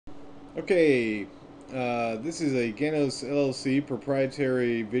Okay, this is a Ganos LLC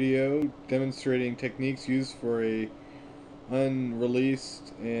proprietary video demonstrating techniques used for a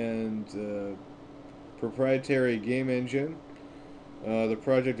unreleased and proprietary game engine. The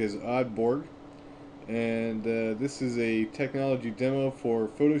project is Oddborg, and this is a technology demo for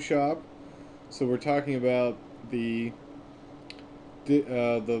Photoshop. So we're talking about the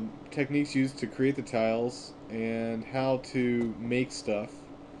techniques used to create the tiles and how to make stuff.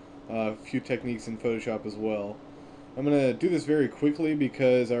 A few techniques in Photoshop as well. I'm going to do this very quickly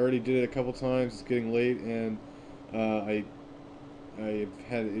because I already did it a couple times. It's getting late and I've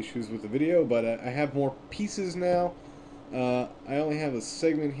had issues with the video, but I have more pieces now. I only have a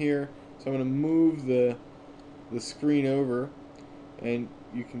segment here, so I'm going to move the screen over, and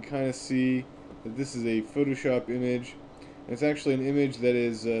you can kind of see that this is a Photoshop image. It's actually an image that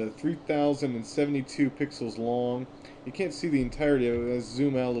is 3072 pixels long. You can't see the entirety of it. Let's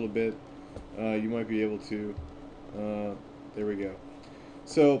zoom out a little bit. You might be able to. There we go.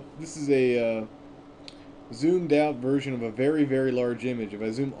 So this is a zoomed out version of a very, very large image. If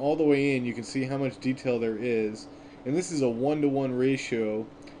I zoom all the way in, you can see how much detail there is. And this is a 1-to-1 ratio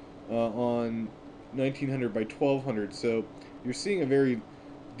on 1900 by 1200. So you're seeing a very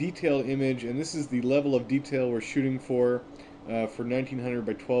detailed image, and this is the level of detail we're shooting for 1900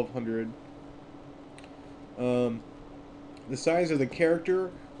 by 1200. The size of the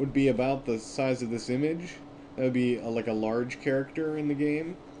character would be about the size of this image. That would be like a large character in the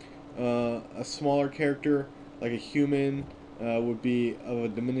game. A smaller character, like a human, would be of a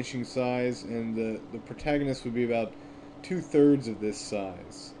diminishing size, and the protagonist would be about 2/3 of this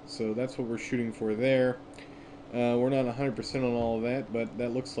size. So that's what we're shooting for there. We're not 100% on all of that, but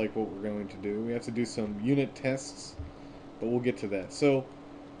that looks like what we're going to do. We have to do some unit tests, but we'll get to that. So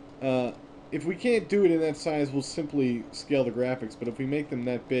if we can't do it in that size, we'll simply scale the graphics, but if we make them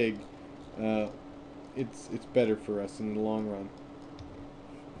that big, it's better for us in the long run.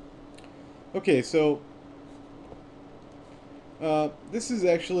 Okay, so this is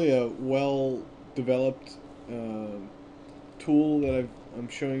actually a well-developed tool that I'm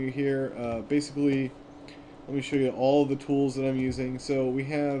showing you here. Basically, let me show you all of the tools that I'm using. So we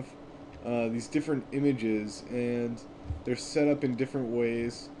have these different images, and they're set up in different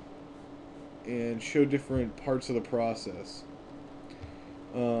ways and show different parts of the process.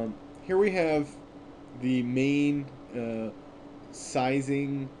 Here we have the main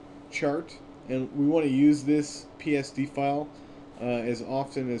sizing chart, and we want to use this PSD file as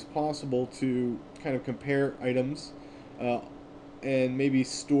often as possible to kind of compare items and maybe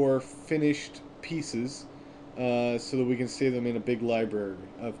store finished pieces so that we can save them in a big library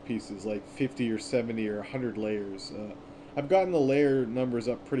of pieces, like 50 or 70 or 100 layers. I've gotten the layer numbers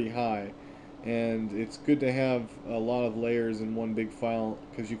up pretty high, and it's good to have a lot of layers in one big file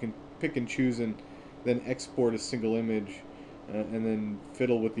because you can pick and choose and then export a single image and then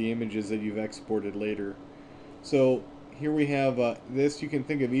fiddle with the images that you've exported later. So here we have this. You can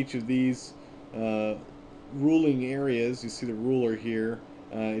think of each of these ruling areas. You see the ruler here.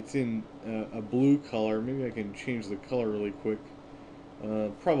 It's in a blue color. Maybe I can change the color really quick.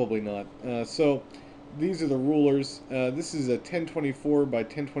 Probably not. So these are the rulers. This is a 1024 by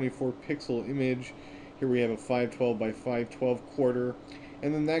 1024 pixel image. Here we have a 512 by 512 quarter,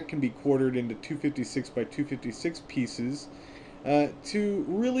 and then that can be quartered into 256 by 256 pieces. To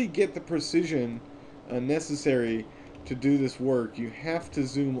really get the precision necessary to do this work, you have to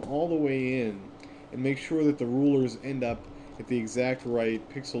zoom all the way in and make sure that the rulers end up at the exact right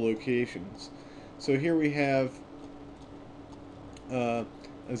pixel locations. So here we have a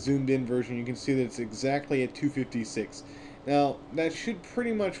zoomed in version. You can see that it's exactly at 256. Now that should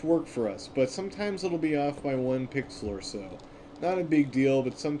pretty much work for us, but sometimes it'll be off by 1 pixel or so. Not a big deal,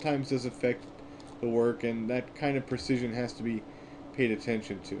 but sometimes does affect the work, and that kind of precision has to be paid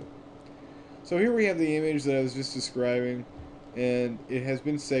attention to. So here we have the image that I was just describing, and it has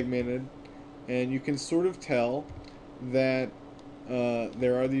been segmented, and you can sort of tell that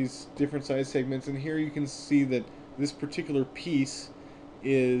there are these different size segments, and here you can see that this particular piece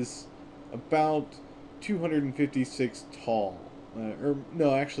is about 256 tall. Or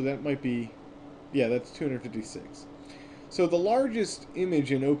no, actually that might be, yeah, that's 256. So the largest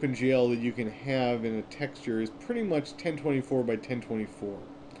image in OpenGL that you can have in a texture is pretty much 1024 by 1024.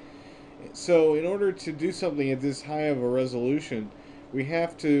 So in order to do something at this high of a resolution, we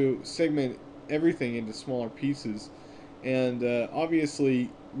have to segment everything into smaller pieces, and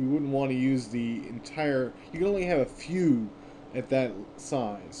obviously we wouldn't want to use the entire, you can only have a few at that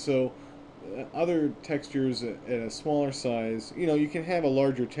size. So other textures at a smaller size, you know, you can have a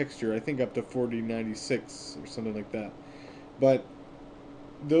larger texture, I think up to 4096 or something like that. But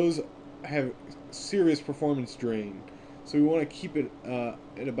those have serious performance drain. So we want to keep it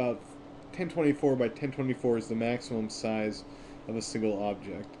at about 1024 by 1024 is the maximum size of a single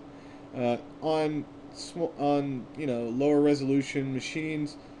object. On lower resolution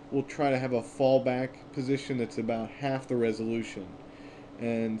machines, we'll try to have a fallback position that's about half the resolution,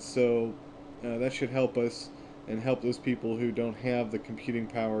 and so that should help us and help those people who don't have the computing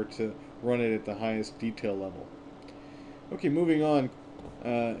power to run it at the highest detail level. Okay, moving on.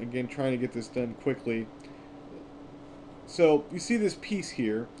 Again, trying to get this done quickly. So you see this piece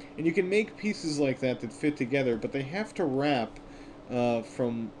here, and you can make pieces like that that fit together, but they have to wrap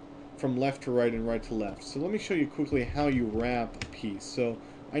from left to right and right to left. So let me show you quickly how you wrap a piece. So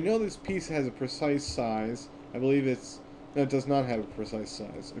I know this piece has a precise size. I believe no, it does not have a precise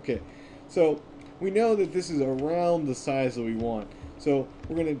size. Okay, so we know that this is around the size that we want. So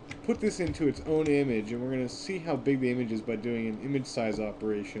we're going to put this into its own image, and we're going to see how big the image is by doing an image size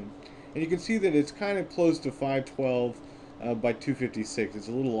operation. And you can see that it's kind of close to 512 by 256. It's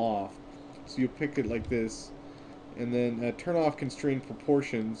a little off. So you pick it like this, and then turn off constrained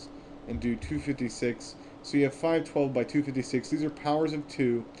proportions and do 256. So you have 512 by 256. These are powers of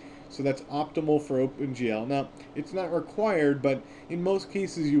 2. So that's optimal for OpenGL. Now, it's not required, but in most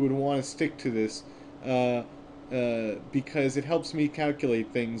cases you would want to stick to this because it helps me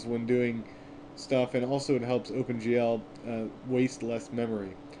calculate things when doing stuff, and also it helps OpenGL waste less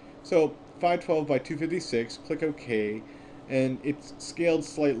memory. So 512 by 256, click OK, and it's scaled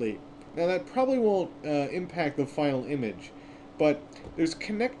slightly. Now that probably won't impact the final image, but there's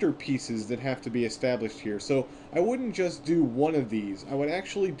connector pieces that have to be established here. So I wouldn't just do one of these. I would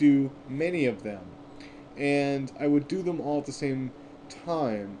actually do many of them, and I would do them all at the same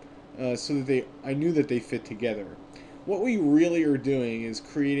time so that I knew that they fit together. What we really are doing is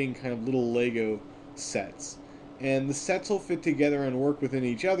creating kind of little Lego sets, and the sets will fit together and work within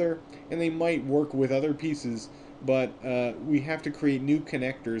each other, and they might work with other pieces, but we have to create new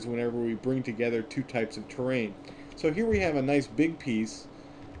connectors whenever we bring together two types of terrain. So here we have a nice big piece,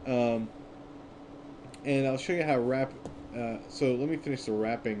 and I'll show you how to wrap. So let me finish the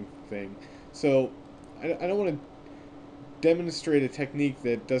wrapping thing. So I don't want to demonstrate a technique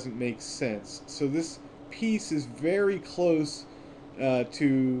that doesn't make sense. So this piece is very close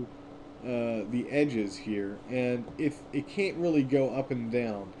to the edges here, and if it can't really go up and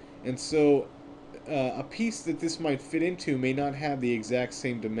down, and so a piece that this might fit into may not have the exact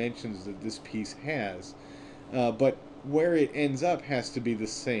same dimensions that this piece has, but where it ends up has to be the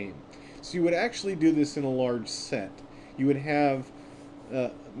same. So you would actually do this in a large set. You would have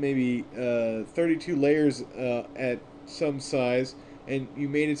maybe 32 layers at some size, and you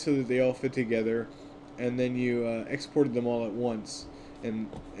made it so that they all fit together, and then you exported them all at once, and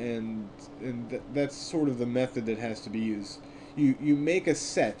that's sort of the method that has to be used. You make a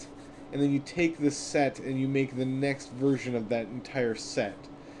set, and then you take the set and you make the next version of that entire set.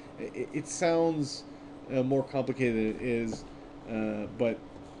 It sounds more complicated than it is, but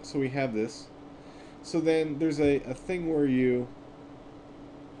so we have this. So then there's a thing where you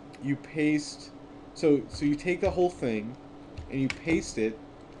paste. So you take the whole thing and you paste it,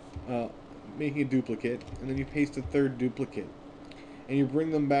 making a duplicate, and then you paste a third duplicate, and you bring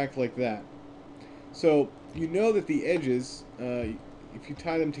them back like that. So you know that the edges, if you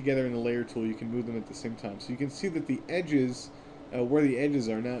tie them together in the layer tool, you can move them at the same time. So you can see that the edges, where the edges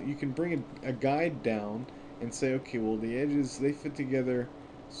are now, you can bring a guide down and say, okay, well the edges, they fit together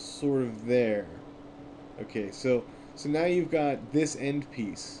sort of there. Okay, so now you've got this end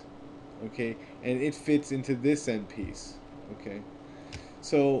piece, okay, and it fits into this end piece, okay.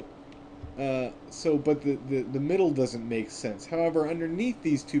 So but the middle doesn't make sense. However, underneath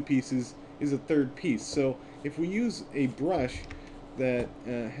these two pieces is a third piece. So if we use a brush that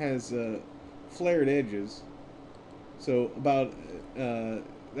has flared edges, so about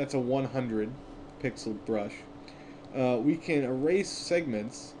that's a 100 pixel brush, we can erase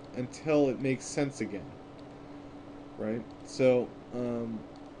segments until it makes sense again, right? So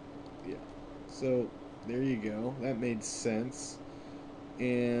yeah, so there you go, that made sense,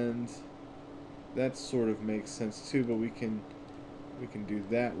 and that sort of makes sense too, but we can do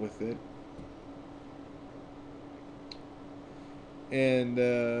that with it, and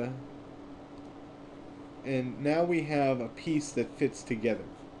now we have a piece that fits together.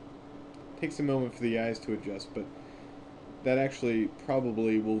 Takes a moment for the eyes to adjust, but that actually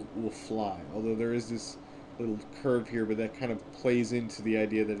probably will fly, although there is this little curve here, but that kind of plays into the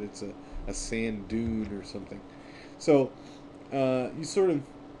idea that it's a sand dune or something. So you sort of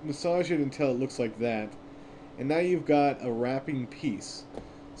massage it until it looks like that, and now you've got a wrapping piece.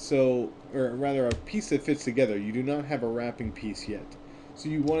 So, or rather a piece that fits together. You do not have a wrapping piece yet. So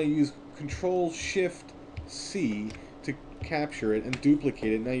you want to use Control Shift C to capture it and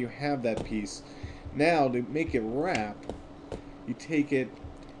duplicate it. Now you have that piece. Now to make it wrap, you take it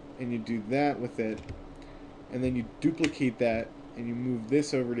and you do that with it, and then you duplicate that and you move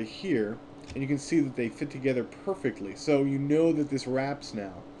this over to here, and you can see that they fit together perfectly. So you know that this wraps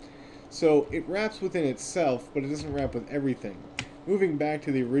now. So it wraps within itself, but it doesn't wrap with everything. Moving back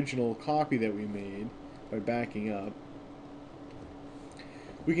to the original copy that we made by backing up,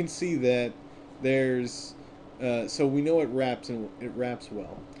 we can see that there's so we know it wraps, and it wraps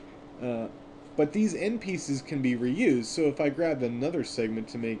well. But these end pieces can be reused. So if I grabbed another segment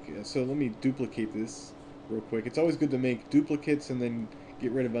to make, so let me duplicate this real quick. It's always good to make duplicates and then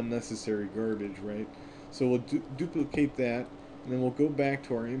get rid of unnecessary garbage, right? So we'll duplicate that, and then we'll go back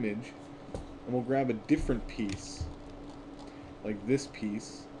to our image, and we'll grab a different piece, like this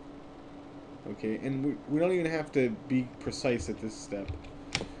piece. Okay, and we don't even have to be precise at this step.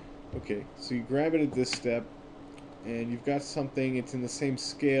 Okay, so you grab it at this step, and you've got something, it's in the same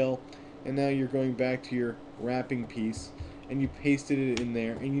scale, and now you're going back to your wrapping piece, and you pasted it in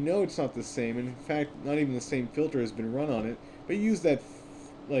there, and you know it's not the same, and in fact, not even the same filter has been run on it, but you use that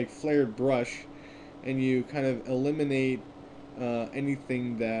like flared brush, and you kind of eliminate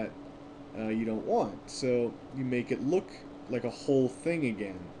anything that you don't want. So you make it look like a whole thing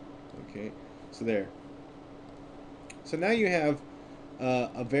again. Okay, so there. So now you have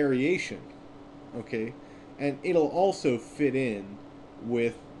a variation. Okay, and it'll also fit in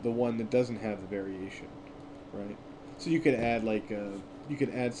with the one that doesn't have the variation, right? So you could add like you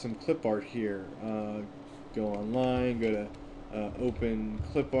could add some clip art here. Go online, go to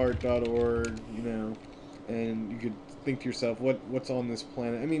openclipart.org, you know, and you could think to yourself, what's on this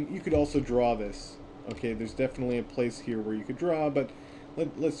planet? I mean, you could also draw this. Okay, there's definitely a place here where you could draw, but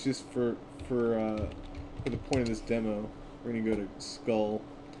let's just for the point of this demo, we're gonna go to skull,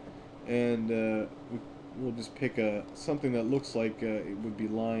 and we'll just pick something that looks like it would be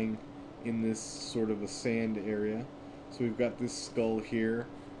lying in this sort of a sand area. So we've got this skull here.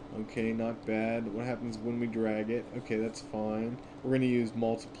 Okay, not bad. What happens when we drag it? Okay, that's fine. We're going to use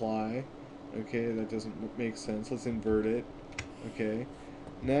multiply. Okay, that doesn't make sense. Let's invert it. Okay.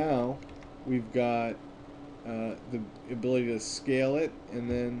 Now, we've got the ability to scale it, and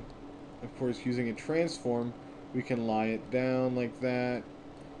then, of course, using a transform, we can lie it down like that,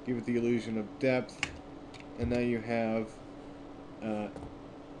 give it the illusion of depth, and now you have a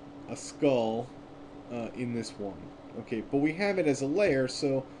skull in this one. Okay, but we have it as a layer,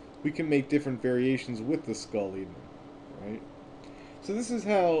 so we can make different variations with the skull even, right? So this is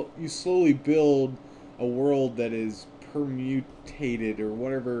how you slowly build a world that is permutated, or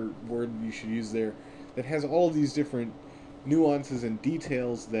whatever word you should use there, that has all of these different nuances and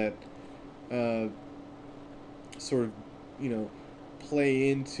details that sort of, you know, play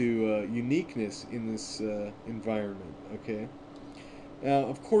into uniqueness in this environment, okay? Now,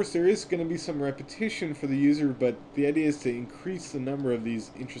 of course, there is going to be some repetition for the user, but the idea is to increase the number of these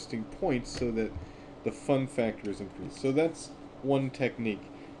interesting points so that the fun factor is increased. So that's one technique.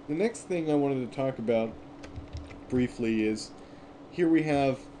 The next thing I wanted to talk about briefly is, here we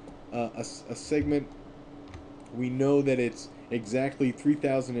have a segment. We know that it's exactly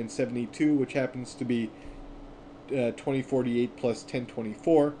 3072, which happens to be 2048 plus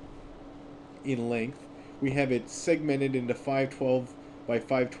 1024 in length. We have it segmented into 512 by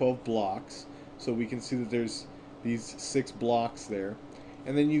 512 blocks, so we can see that there's these 6 blocks there,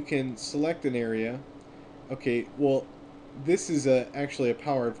 and then you can select an area. Okay, well, this is actually a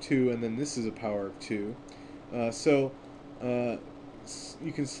power of 2, and then this is a power of 2, so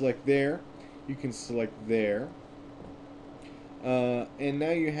you can select there, you can select there, and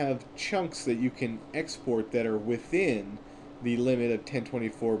now you have chunks that you can export that are within the limit of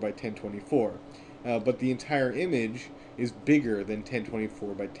 1024 by 1024. But the entire image is bigger than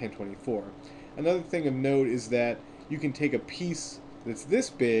 1024 by 1024. Another thing of note is that you can take a piece that's this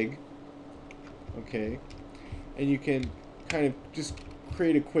big, okay, and you can kind of just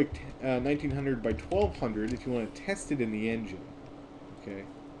create a quick 1900 by 1200 if you want to test it in the engine, okay.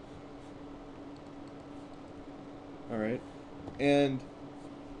 Alright, and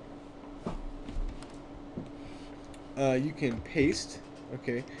you can paste,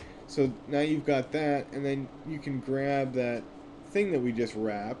 okay. So now you've got that, and then you can grab that thing that we just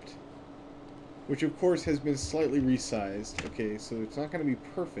wrapped, which of course has been slightly resized, okay, so it's not going to be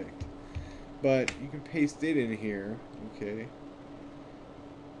perfect, but you can paste it in here, okay,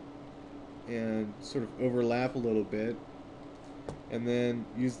 and sort of overlap a little bit, and then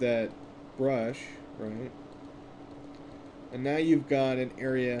use that brush, right, and now you've got an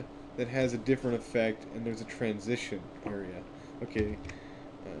area that has a different effect, and there's a transition area, okay.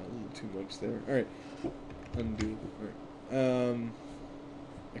 too much there. All right, undo. All right.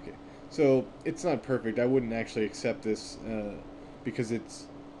 Okay. So it's not perfect. I wouldn't actually accept this because it's,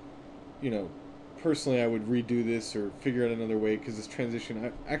 you know, personally I would redo this or figure out another way because this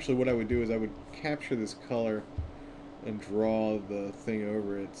transition. Actually, what I would do is I would capture this color and draw the thing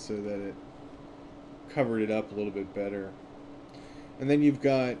over it so that it covered it up a little bit better. And then you've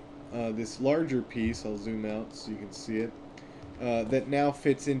got this larger piece. I'll zoom out so you can see it. That now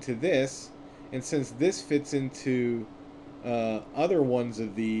fits into this, and since this fits into other ones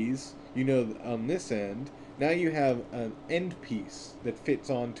of these, you know, on this end, now you have an end piece that fits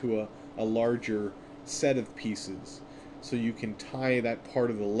onto a larger set of pieces, so you can tie that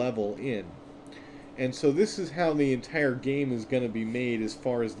part of the level in. And so this is how the entire game is going to be made as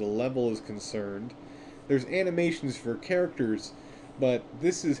far as the level is concerned. There's animations for characters, but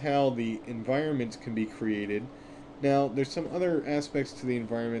this is how the environments can be created. Now, there's some other aspects to the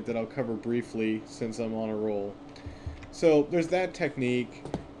environment that I'll cover briefly since I'm on a roll. So there's that technique.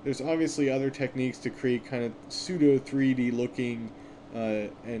 There's obviously other techniques to create kind of pseudo 3D looking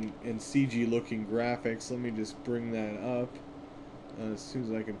and CG looking graphics. Let me just bring that up as soon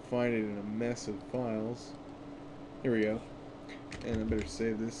as I can find it in a mess of files. Here we go. And I better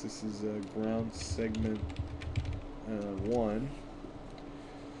save this. This is ground segment 1.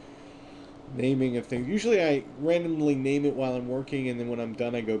 Naming of things. Usually I randomly name it while I'm working, and then when I'm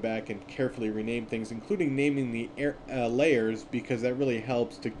done I go back and carefully rename things, including naming the layers, because that really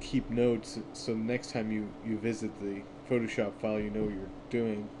helps to keep notes so next time you visit the Photoshop file you know what you're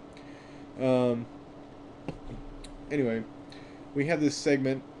doing. Anyway, we have this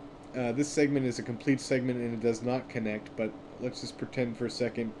segment. This segment is a complete segment and it does not connect, but let's just pretend for a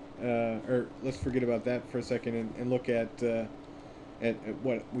second, or let's forget about that for a second and look at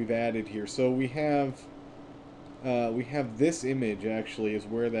what we've added here. So we have this image actually is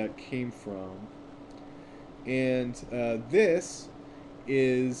where that came from, and this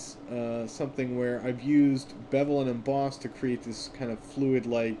is something where I've used bevel and emboss to create this kind of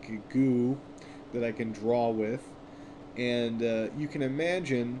fluid-like goo that I can draw with, and you can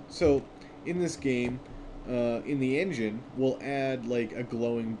imagine. So in this game, in the engine, we'll add like a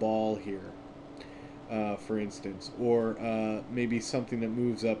glowing ball here. For instance, or maybe something that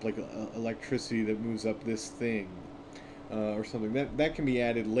moves up, like electricity that moves up this thing, or something that can be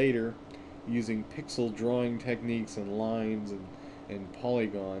added later using pixel drawing techniques and lines and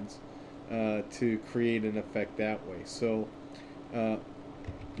polygons to create an effect that way. So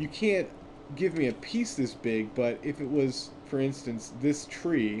you can't give me a piece this big, but if it was, for instance, this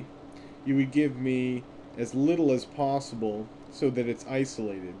tree, you would give me as little as possible so that it's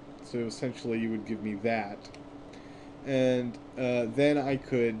isolated. So essentially you would give me that, and then I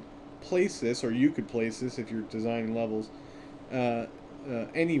could place this, or you could place this if you're designing levels,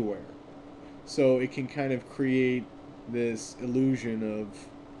 anywhere. So it can kind of create this illusion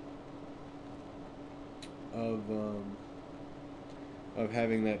of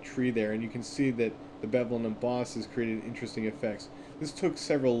having that tree there, and you can see that the bevel and emboss has created interesting effects. This took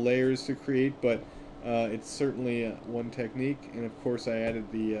several layers to create, but it's certainly one technique, and of course I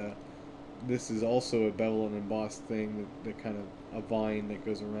added the this is also a bevel and emboss thing, that kind of a vine that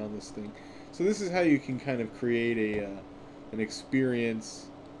goes around this thing. So this is how you can kind of create an experience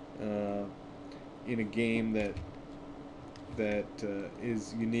in a game that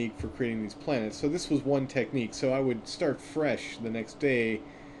is unique for creating these planets. So this was one technique. So I would start fresh the next day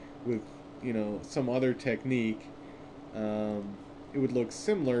with, you know, some other technique. It would look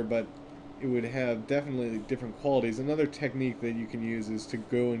similar, but it would have definitely different qualities. Another technique that you can use is to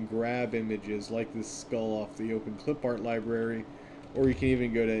go and grab images like this skull off the open clip art library, or you can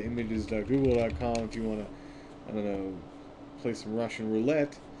even go to images.google.com if you want to, I don't know, play some Russian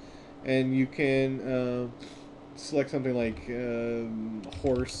roulette, and you can select something like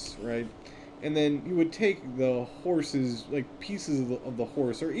horse, right? And then you would take the horses, like pieces of the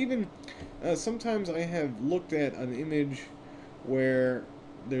horse, or even sometimes I have looked at an image where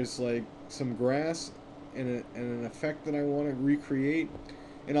there's like some grass and an effect that I want to recreate,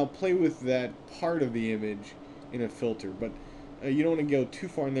 and I'll play with that part of the image in a filter. But you don't want to go too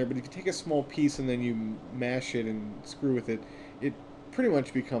far in there, but if you take a small piece and then you mash it and screw with it, it pretty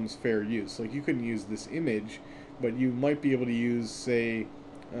much becomes fair use. Like, you couldn't use this image, but you might be able to use, say,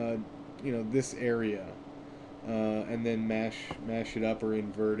 you know, this area, and then mash it up or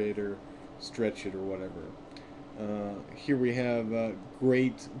invert it or stretch it or whatever. Here we have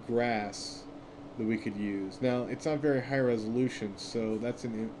great grass that we could use. Now, it's not very high resolution, so that's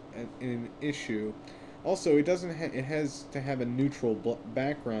an issue. Also, it doesn't it has to have a neutral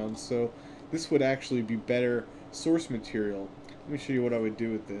background, so this would actually be better source material. let me show you what I would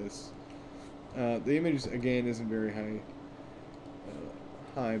do with this. The image again isn't very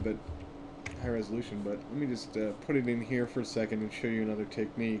high, but high resolution. But let me just put it in here for a second and show you another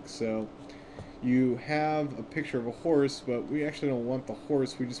technique. So you have a picture of a horse, but we actually don't want the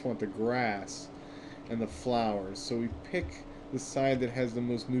horse. We just want the grass and the flowers. So we pick the side that has the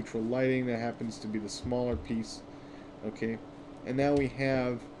most neutral lighting. That happens to be the smaller piece. Okay, and now we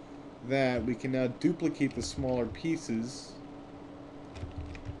have that. We can now duplicate the smaller pieces.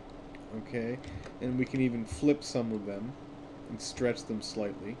 Okay, and we can even flip some of them and stretch them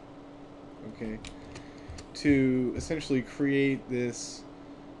slightly. Okay, to essentially create this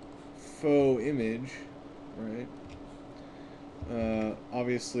faux image, right?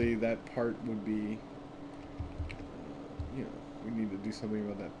 Obviously that part would be, you know, we need to do something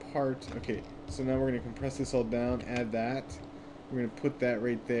about that part. Okay, so now we're going to compress this all down, add that. We're going to put that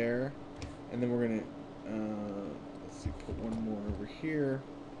right there, and then we're going to, let's see, put one more over here.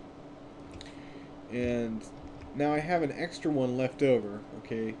 And now I have an extra one left over,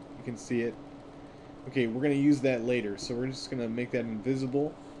 okay, you can see it. Okay, we're going to use that later, so we're just going to make that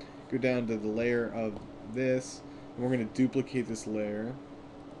invisible. Go down to the layer of this, and we're going to duplicate this layer,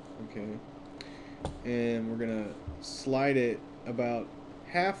 okay, and we're going to slide it about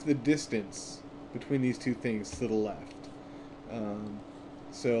half the distance between these two things to the left.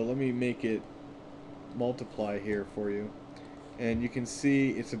 So let me make it multiply here for you, and you can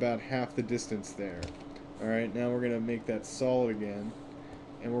see it's about half the distance there. Alright, now we're going to make that solid again,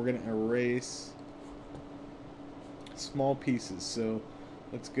 and we're going to erase small pieces. So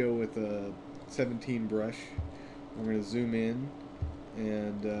let's go with a 17 brush. We're going to zoom in,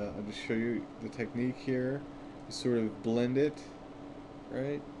 and I'll just show you the technique here. You sort of blend it,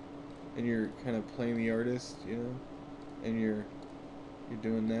 right? And you're kind of playing the artist, you know, and you're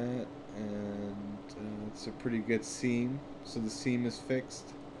doing that, and it's a pretty good seam. So the seam is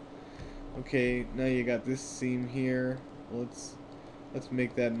fixed. Okay, now you got this seam here. Let's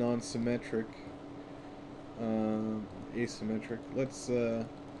make that non-symmetric, asymmetric. Let's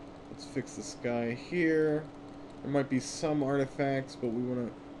fix the sky here. There might be some artifacts, but we want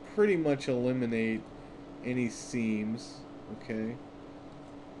to pretty much eliminate any seams. Okay,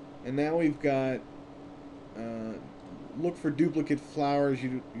 and now we've got, look for duplicate flowers.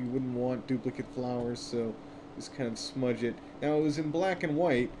 You wouldn't want duplicate flowers, so just kind of smudge it. Now it was in black and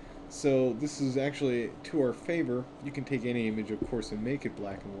white, so this is actually to our favor. You can take any image, of course, and make it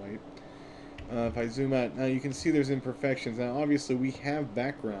black and white. If I zoom out, now you can see there's imperfections. Now obviously we have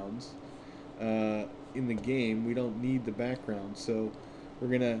backgrounds in the game. We don't need the background, so we're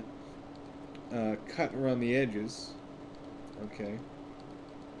gonna cut around the edges. Okay,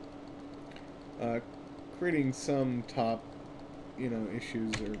 creating some top, you know,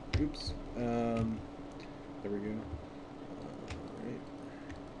 issues, or oops, there we go. Right.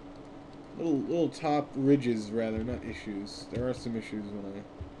 Little top ridges, rather, not issues. There are some issues when I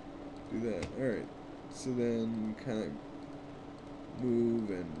do that. All right, so then kind of move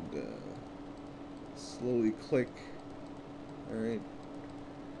and slowly click. All right,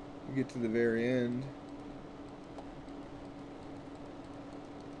 we get to the very end.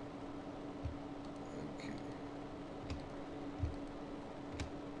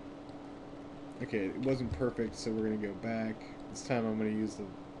 Okay, it wasn't perfect, so we're going to go back. This time I'm going to use the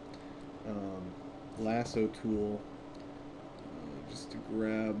lasso tool just to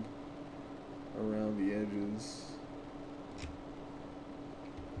grab around the edges.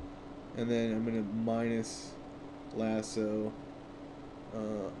 And then I'm going to minus lasso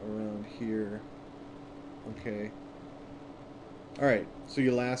around here. Okay. Alright, so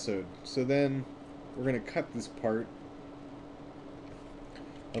you lassoed. So then we're going to cut this part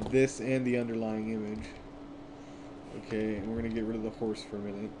of this and the underlying image. Okay, and we're going to get rid of the horse for a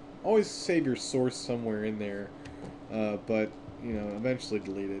minute. Always save your source somewhere in there, but, you know, eventually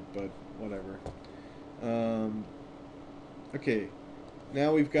delete it, but whatever. Okay,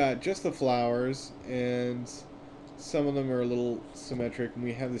 now we've got just the flowers, and some of them are a little symmetric, and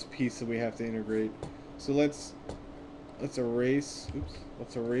we have this piece that we have to integrate. So let's erase,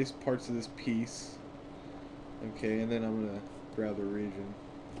 let's erase parts of this piece. Okay, and then I'm going to grab the region.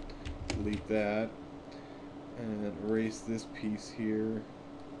 Delete that, and then erase this piece here.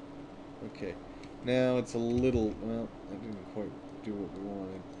 Okay, now it's a little, well, that didn't quite do what we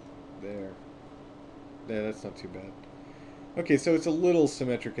wanted there. Yeah, that's not too bad. Okay, so it's a little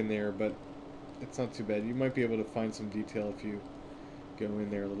symmetric in there, but it's not too bad. You might be able to find some detail if you go in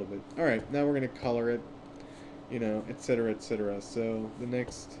there a little bit. Alright, now we're going to color it, you know, etc., etc. So the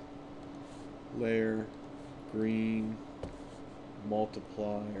next layer, green,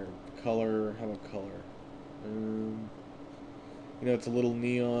 multiply, or color. How about color? You know, it's a little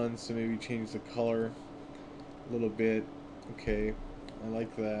neon, so maybe change the color a little bit. Okay, I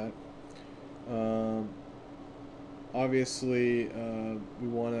like that. Um, Obviously, we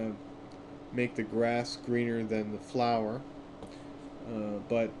want to make the grass greener than the flower,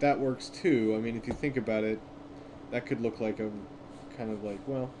 but that works too. I mean, if you think about it, that could look like a kind of like,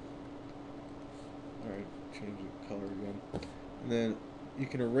 well, alright, change the color again. And then you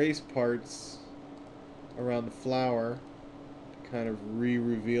can erase parts around the flower to kind of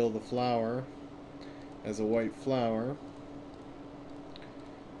re-reveal the flower as a white flower.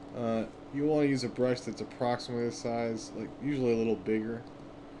 You want to use a brush that's approximately the size, like usually a little bigger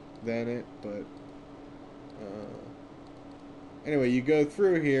than it, but anyway, you go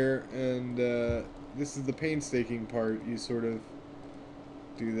through here, and this is the painstaking part. You sort of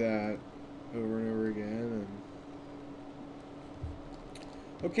do that over and over again, and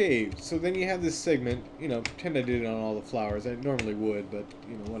okay, so then you have this segment. You know, pretend I did it on all the flowers. I normally would, but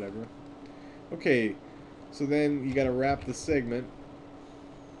you know, whatever. Okay, so then you got to wrap the segment,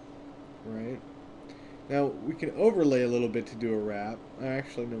 right? Now we can overlay a little bit to do a wrap.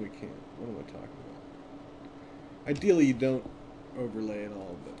 Actually, no, we can't. What am I talking about? Ideally, you don't overlay at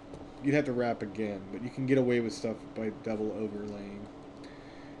all, but you'd have to wrap again. But you can get away with stuff by double overlaying.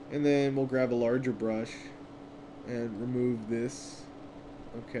 And then we'll grab a larger brush and remove this.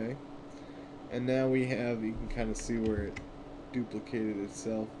 Okay. And now we have, you can kind of see where it duplicated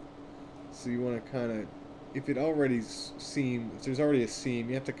itself. So you want to kind of, if it already if there's already a seam,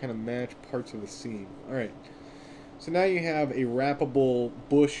 you have to kind of match parts of the seam. Alright. So now you have a wrappable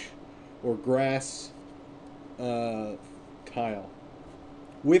bush or grass tile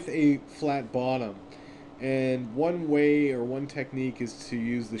with a flat bottom. And one way or one technique is to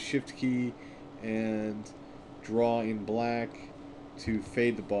use the shift key and draw in black to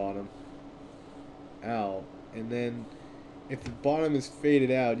fade the bottom out. And then if the bottom is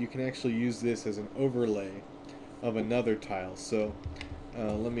faded out, you can actually use this as an overlay of another tile. So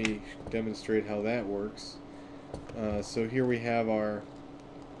let me demonstrate how that works. So here we have our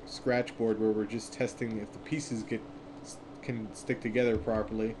scratch board where we're just testing if the pieces can stick together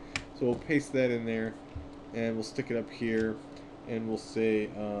properly. So we'll paste that in there, and we'll stick it up here, and we'll say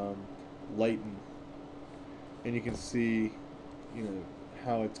lighten, and you can see, you know,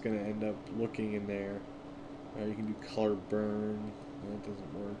 how it's going to end up looking in there. You can do color burn. That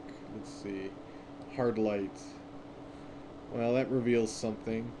doesn't work. Let's see, hard light. Well, that reveals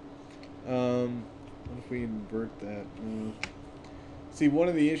something. What if we invert that? See, one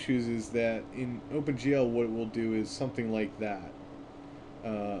of the issues is that in OpenGL what it will do is something like that.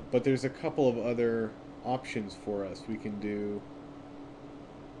 But there's a couple of other options for us. We can do,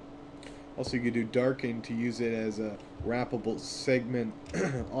 also you could do darken to use it as a wrappable segment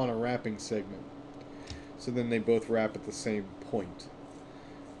on a wrapping segment. So then they both wrap at the same point.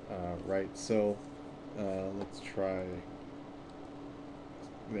 Right, so let's try,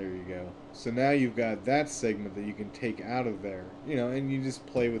 there you go. So now you've got that segment that you can take out of there, you know, and you just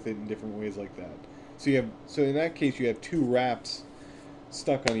play with it in different ways like that. So you have, so in that case you have two wraps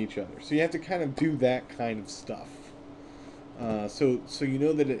stuck on each other. So you have to kind of do that kind of stuff. So you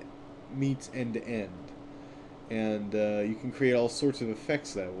know that it meets end to end, and you can create all sorts of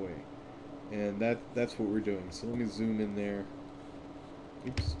effects that way. And that's what we're doing. So let me zoom in there.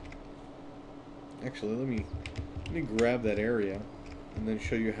 Oops. Actually, let me grab that area and then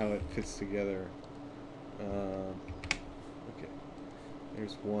show you how it fits together. Okay,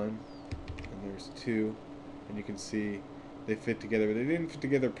 there's one, and there's two, and you can see they fit together, but they didn't fit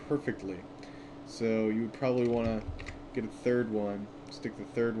together perfectly. So you would probably want to get a third one, stick the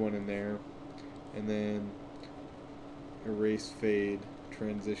third one in there, and then erase, fade,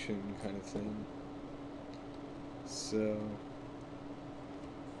 transition kind of thing. So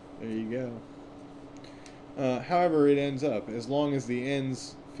there you go. However, it ends up, as long as the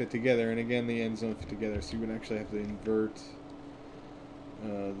ends fit together, and again the ends don't fit together, so you would actually have to invert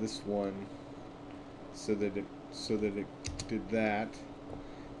this one so that it did that,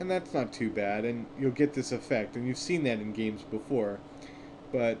 and that's not too bad, and you'll get this effect, and you've seen that in games before.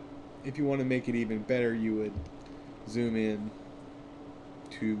 But if you want to make it even better, you would zoom in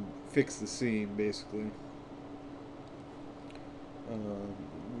to fix the seam, basically.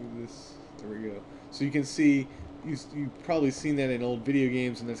 Move this. There we go. So you can see, you've probably seen that in old video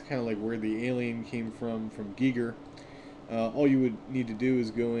games, and that's kind of like where the alien came from Giger. All you would need to do is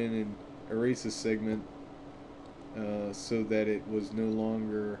go in and erase a segment so that it was no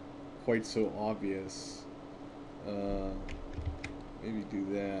longer quite so obvious. Maybe do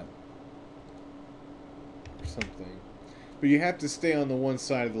that or something. But you have to stay on the one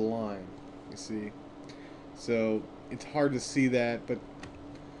side of the line, you see. So it's hard to see that, but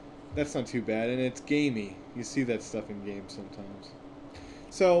that's not too bad, and it's gamey. You see that stuff in games sometimes.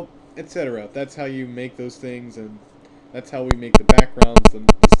 So, etc. That's how you make those things, and that's how we make the backgrounds, the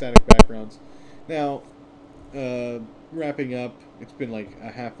static backgrounds. Now, wrapping up, it's been like a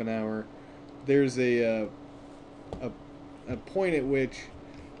half an hour. There's a, a point at which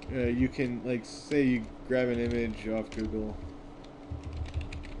you can, like, say you grab an image off Google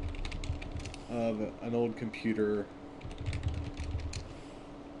of an old computer.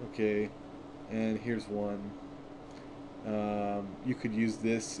 Okay, and here's one. You could use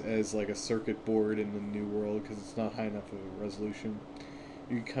this as like a circuit board in the new world because it's not high enough of a resolution.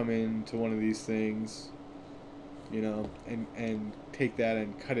 You could come into one of these things, you know, and take that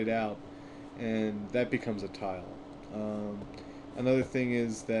and cut it out, and that becomes a tile. Another thing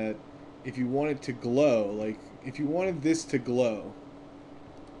is that if you want it to glow, like if you wanted this to glow,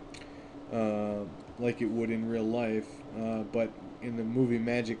 like it would in real life, but in the movie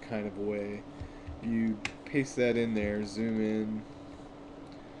magic kind of way, you paste that in there, zoom in,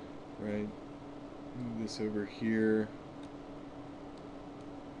 right, move this over here,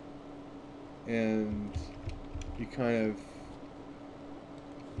 and you kind of,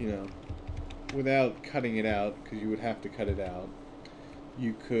 you know, without cutting it out, because you would have to cut it out,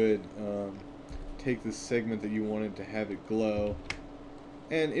 you could take this segment that you wanted to have it glow,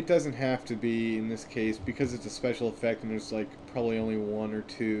 and it doesn't have to be, in this case, because it's a special effect and there's like probably only one or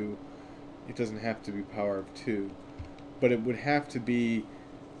two, it doesn't have to be power of 2, but it would have to be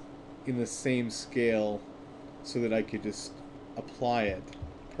in the same scale so that I could just apply it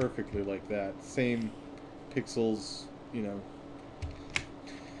perfectly like that. Same pixels, you know,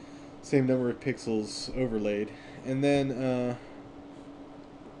 same number of pixels overlaid. And then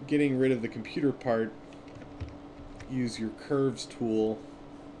getting rid of the computer part, use your curves tool,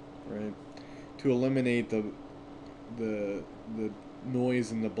 right, to eliminate the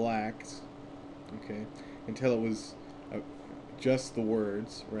noise in the blacks, okay, until it was just the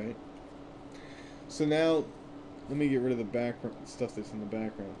words, right? So now, let me get rid of the background stuff that's in the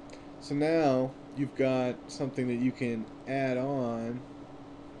background. So now you've got something that you can add on.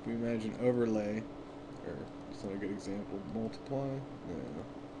 If we imagine overlay, or it's not a good example. Multiply, no.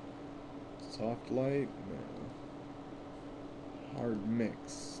 Soft light, no. Hard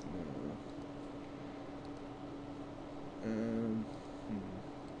mix, no.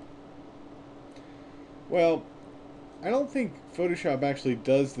 Well, I don't think Photoshop actually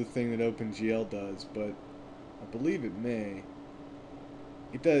does the thing that OpenGL does, but I believe it may.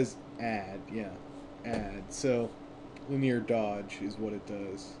 It does add, yeah, add. So linear dodge is what it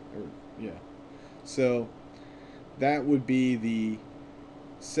does, or yeah. So that would be the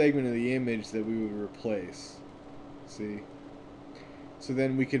segment of the image that we would replace. See? So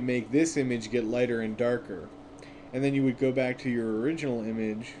then we could make this image get lighter and darker. And then you would go back to your original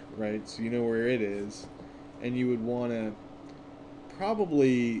image, right? So you know where it is. And you would want to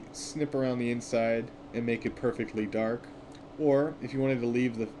probably snip around the inside and make it perfectly dark. Or if you wanted to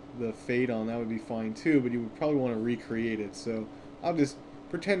leave the fade on, that would be fine too, but you would probably want to recreate it. So I'll just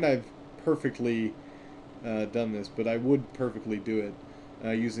pretend I've perfectly done this, but I would perfectly do it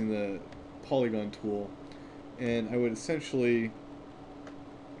using the polygon tool. And I would essentially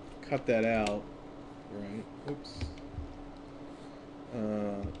cut that out, right? Oops.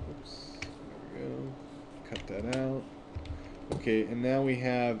 Oops. There we go. Cut that out. Okay, and now we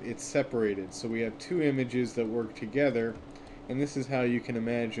have it separated. So we have two images that work together, and this is how you can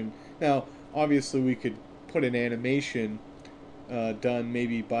imagine. Now, obviously we could put an animation done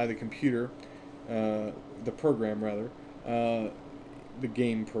maybe by the computer, the program rather, the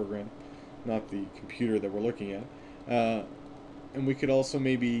game program, not the computer that we're looking at. And we could also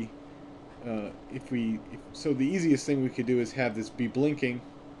maybe, so the easiest thing we could do is have this be blinking.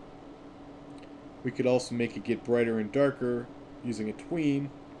 We could also make it get brighter and darker using a tween.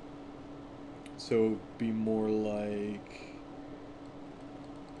 So it would be more like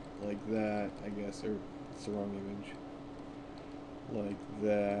that, I guess, or it's the wrong image. Like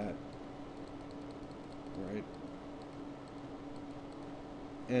that, right?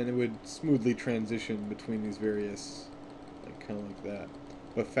 And it would smoothly transition between these various, like kind of like that,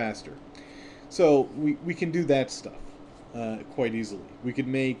 but faster. So we can do that stuff quite easily. We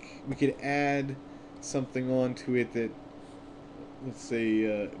could add something onto it that, let's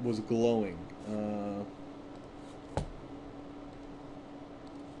say, was glowing.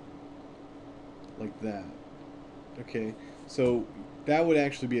 Like that. Okay, so that would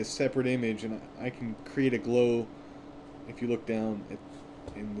actually be a separate image, and I can create a glow. If you look down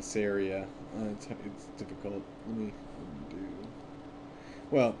in this area, it's difficult. Let me undo.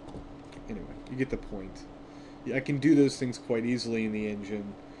 Well, anyway, you get the point. I can do those things quite easily in the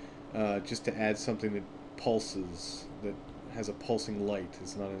engine. Just to add something that pulses, that has a pulsing light,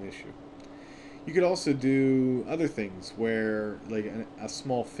 is not an issue. You could also do other things where, like a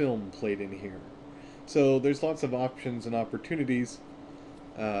small film played in here. So there's lots of options and opportunities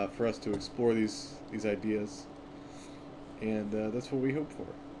for us to explore these ideas, and that's what we hope for.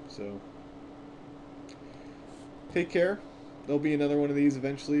 So take care. There'll be another one of these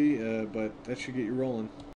eventually, but that should get you rolling.